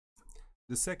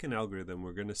The second algorithm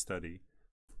we're going to study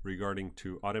regarding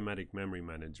to automatic memory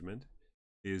management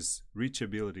is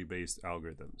reachability-based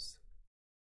algorithms.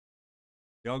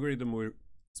 The algorithm we're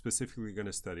specifically going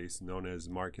to study is known as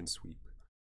mark and sweep,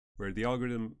 where the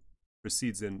algorithm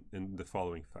proceeds in the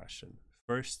following fashion.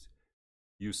 First,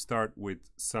 you start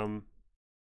with some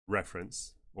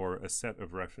reference or a set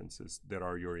of references that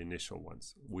are your initial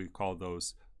ones. We call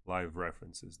those live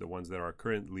references, the ones that are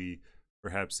currently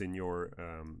perhaps in your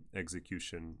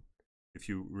execution. If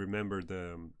you remember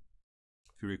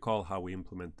if you recall how we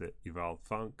implement the eval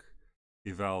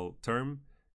term,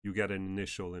 you get an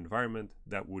initial environment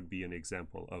that would be an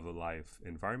example of a live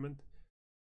environment,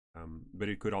 but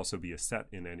it could also be a set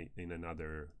in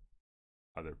another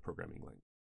programming language.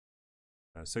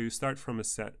 So you start from a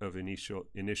set of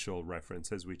initial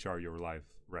references, which are your live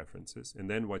references, and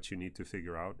then what you need to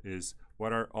figure out is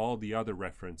what are all the other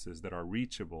references that are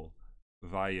reachable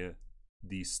via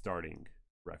these starting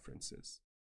references.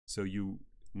 So you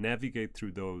navigate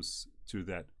through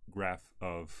that graph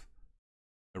of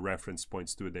a reference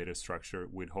points to a data structure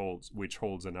which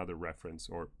holds another reference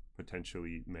or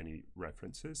potentially many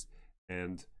references,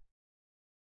 and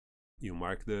you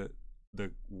mark the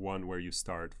one where you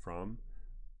start from.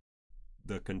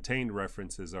 The contained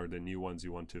references are the new ones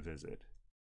you want to visit.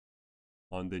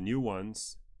 On the new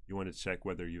ones, you want to check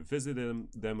whether you visited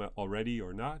them already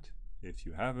or not. If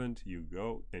you haven't, you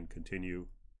go and continue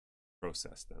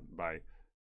process them by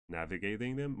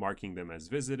navigating them, marking them as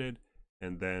visited,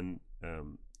 and then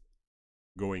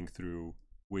going through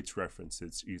which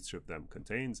references each of them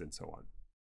contains and so on.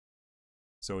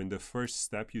 So in the first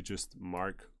step, you just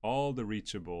mark all the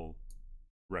reachable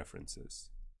references.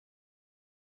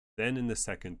 Then in the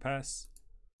second pass,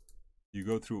 you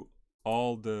go through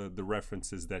all the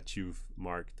references that you've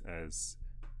marked as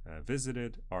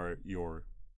visited are your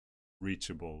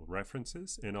reachable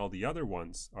references, and all the other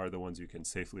ones are the ones you can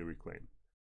safely reclaim.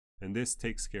 And this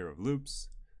takes care of loops,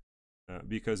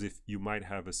 because if you might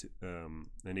have an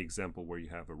example where you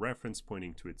have a reference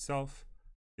pointing to itself,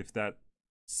 if that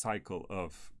cycle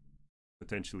of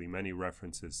potentially many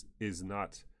references is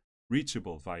not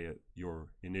reachable via your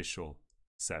initial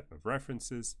set of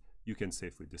references, you can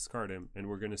safely discard them, and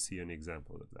we're going to see an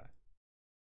example of that.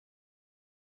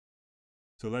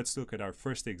 So let's look at our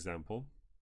first example.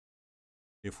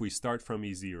 If we start from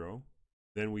E0,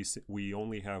 then we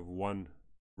only have one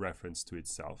reference to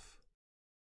itself,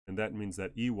 and that means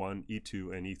that E1,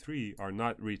 E2, and E3 are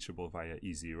not reachable via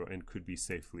E0 and could be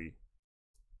safely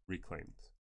reclaimed,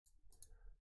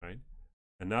 right?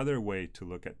 Another way to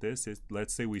look at this is,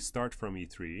 let's say we start from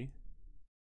E3.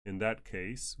 In that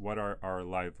case, what are our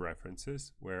live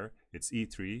references? Where it's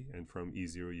E3, and from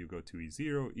E0 you go to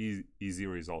E0.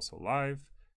 E0 is also live,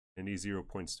 and E0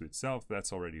 points to itself.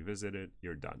 That's already visited.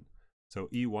 You're done. So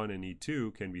E1 and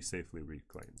E2 can be safely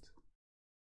reclaimed.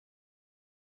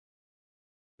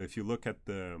 If you look at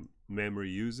the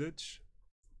memory usage,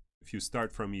 if you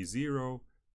start from E0,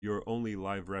 your only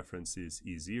live reference is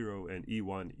E0, and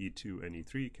E1, E2, and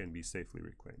E3 can be safely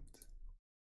reclaimed.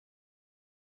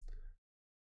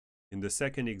 In the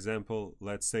second example,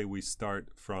 let's say we start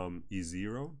from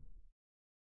E0.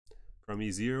 From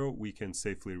E0, we can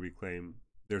safely reclaim,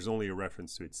 there's only a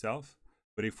reference to itself,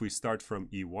 but if we start from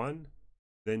E1,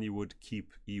 then you would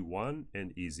keep E1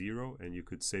 and E0, and you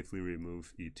could safely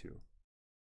remove E2.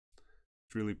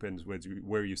 It really depends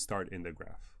where you start in the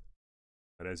graph.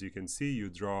 But as you can see, you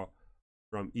draw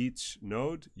from each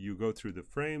node, you go through the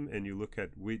frame, and you look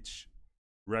at which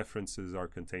references are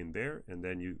contained there, and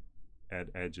then you add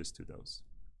edges to those.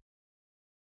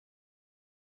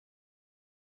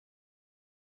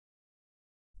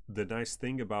 The nice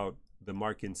thing about the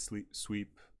mark and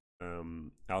sweep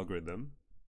algorithm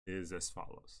is as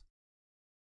follows.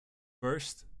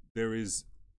 First, there is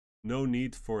no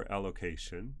need for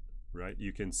allocation, right?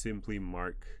 You can simply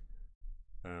mark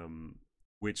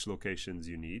which locations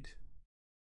you need.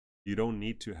 You don't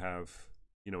need to have,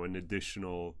 an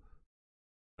additional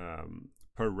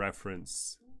per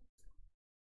reference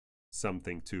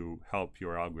something to help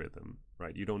your algorithm,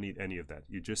 right? You don't need any of that.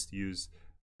 You just use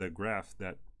the graph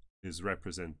that is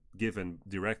given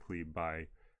directly by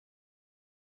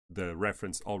the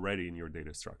reference already in your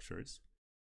data structures.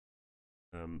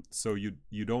 So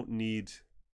you don't need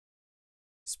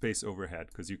space overhead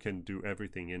because you can do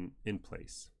everything in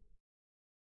place.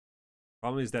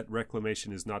 Problem is that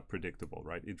reclamation is not predictable,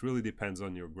 right? It really depends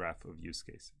on your graph of use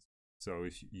cases. So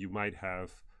if you might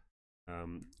have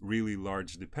really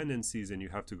large dependencies, and you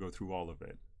have to go through all of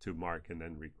it to mark and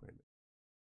then reclaim it.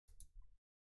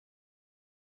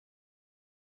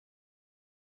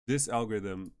 This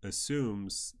algorithm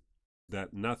assumes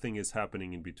that nothing is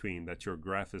happening in between, that your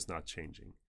graph is not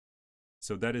changing.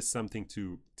 So that is something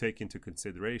to take into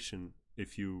consideration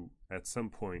if you, at some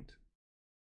point,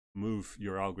 move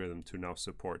your algorithm to now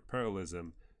support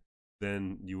parallelism,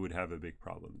 then you would have a big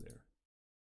problem there.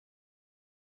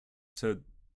 So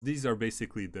these are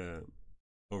basically the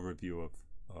overview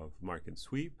of mark and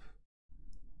sweep.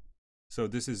 So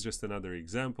this is just another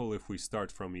example. If we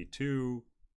start from E2,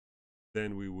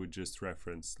 then we would just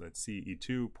reference, let's see,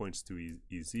 E2 points to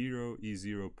E0,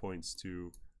 E0 points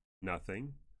to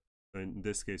nothing. In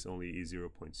this case, only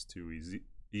E0 points to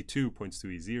E2 points to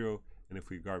E0, and if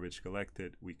we garbage collect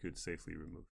it, we could safely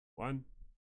remove 1.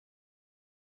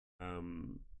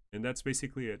 And that's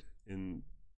basically it.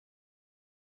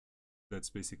 That's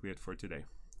basically it for today.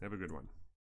 Have a good one.